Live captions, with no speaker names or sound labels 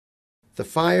The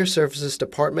Fire Services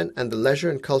Department and the Leisure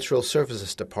and Cultural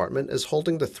Services Department is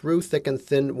holding the Through Thick and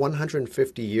Thin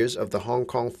 150 Years of the Hong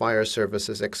Kong Fire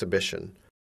Services exhibition.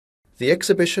 The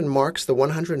exhibition marks the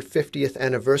 150th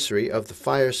anniversary of the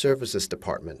Fire Services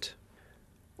Department.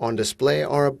 On display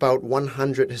are about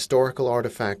 100 historical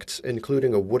artifacts,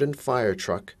 including a wooden fire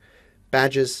truck,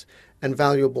 badges, and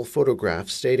valuable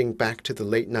photographs dating back to the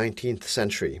late 19th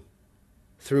century.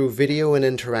 Through video and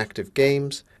interactive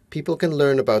games, people can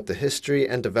learn about the history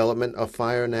and development of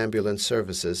fire and ambulance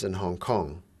services in Hong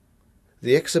Kong.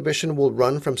 The exhibition will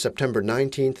run from September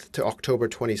 19th to October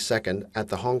 22nd at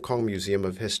the Hong Kong Museum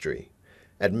of History.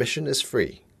 Admission is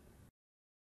free.